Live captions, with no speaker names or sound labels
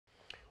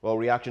Well,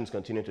 reactions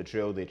continue to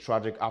trail the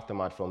tragic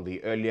aftermath from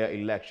the earlier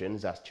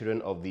elections as children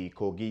of the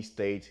Kogi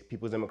State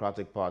People's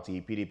Democratic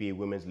Party PDP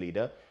women's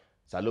leader,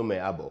 Salome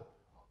Abo,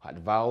 had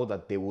vowed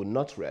that they would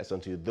not rest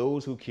until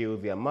those who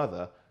killed their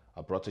mother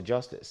are brought to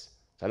justice.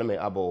 Salome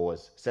Abo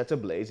was set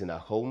ablaze in her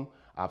home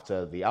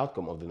after the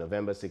outcome of the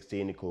November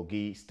 16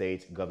 Kogi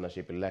State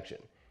governorship election.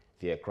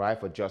 Their cry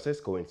for justice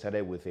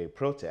coincided with a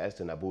protest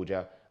in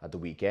Abuja at the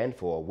weekend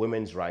for a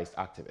women's rights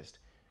activist.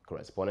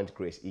 Correspondent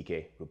Grace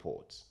Ike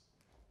reports.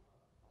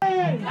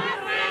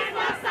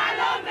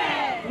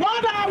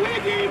 What are we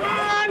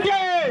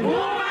demanding?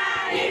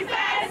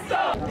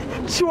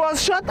 Manifesto! She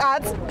was shot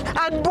at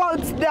and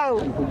burnt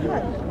down.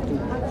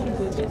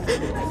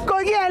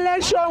 Kogi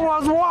election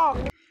was war.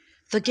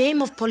 The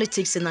game of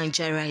politics in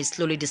Nigeria is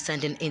slowly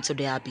descending into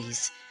the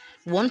abyss.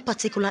 One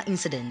particular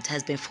incident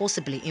has been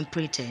forcibly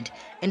imprinted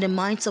in the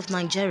minds of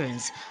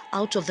Nigerians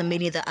out of the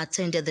many that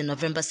attended the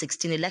November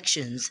 16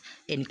 elections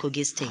in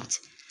Kogi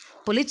State.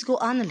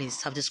 Political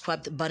analysts have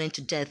described the burning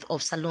to death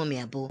of Salome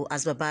Abo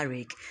as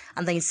barbaric,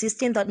 and are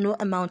insisting that no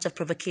amount of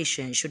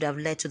provocation should have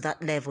led to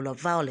that level of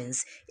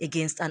violence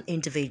against an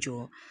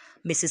individual.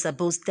 Mrs.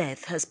 Abo's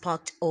death has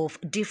sparked off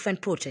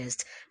different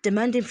protests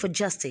demanding for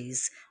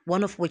justice,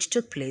 one of which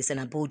took place in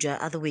Abuja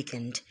at the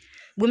weekend.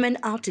 Women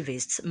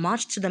activists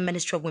marched to the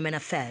Ministry of Women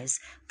Affairs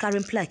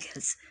carrying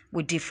placards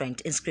with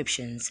different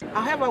inscriptions.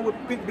 However, we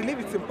believe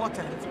it's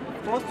important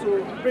for us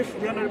to brief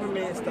the Honorable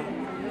Minister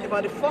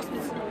about the first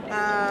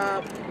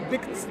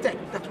big step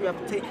that we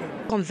have taken.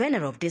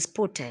 Convener of this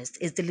protest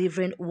is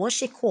delivering what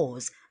she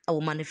calls our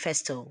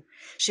manifesto.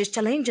 She's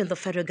challenging the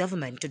federal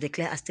government to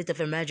declare a state of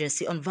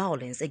emergency on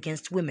violence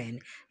against women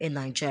in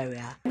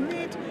Nigeria. We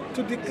need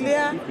to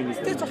declare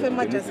state of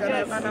emergency,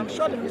 and I'm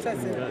sure the minister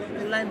is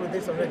in line with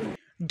this already.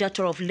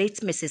 Daughter of late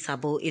Mrs.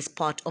 Abo is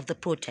part of the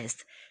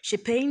protest. She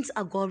paints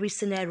a gory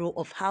scenario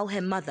of how her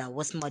mother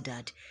was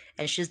murdered,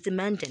 and she's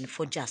demanding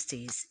for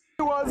justice.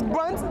 She was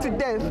burnt to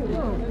death.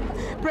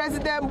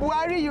 President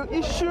Buhari, you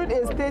issued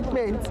a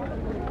statement.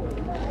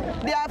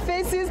 There are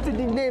faces to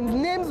the names.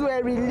 Names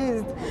were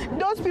released.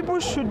 Those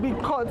people should be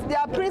caught.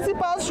 Their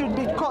principals should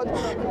be caught.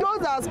 Those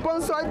that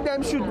sponsored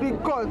them should be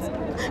caught.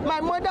 My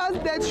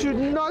mother's death should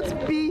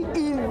not be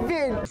in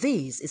vain.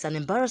 This is an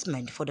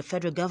embarrassment for the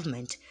federal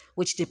government,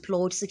 which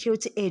deployed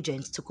security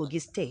agents to Kogi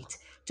State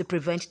to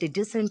prevent the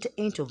descent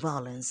into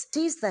violence. It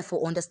is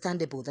therefore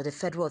understandable that the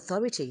federal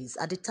authorities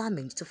are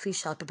determined to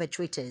fish out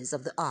perpetrators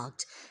of the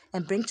act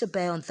and bring to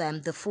bear on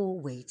them the full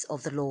weight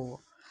of the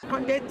law.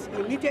 Pundit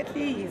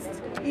immediately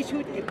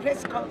issued a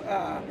press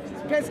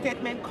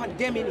statement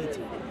condemning it.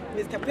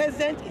 Mr.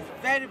 President is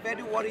very,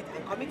 very worried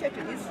and committed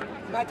to this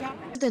matter.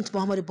 President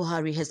Muhammadu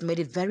Buhari has made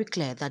it very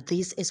clear that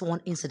this is one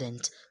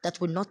incident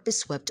that will not be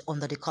swept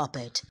under the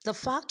carpet. The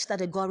fact that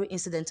a gory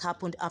incident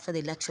happened after the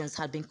elections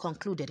had been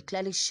concluded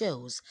clearly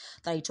shows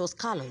that it was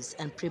callous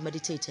and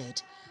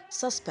premeditated.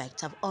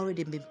 Suspects have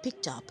already been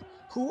picked up,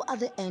 who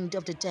at the end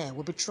of the day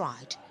will be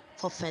tried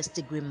for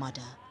first-degree murder.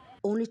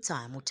 Only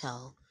time will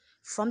tell.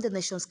 From the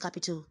nation's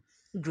capital,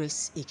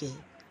 Grace Ike,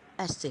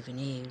 STV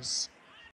News.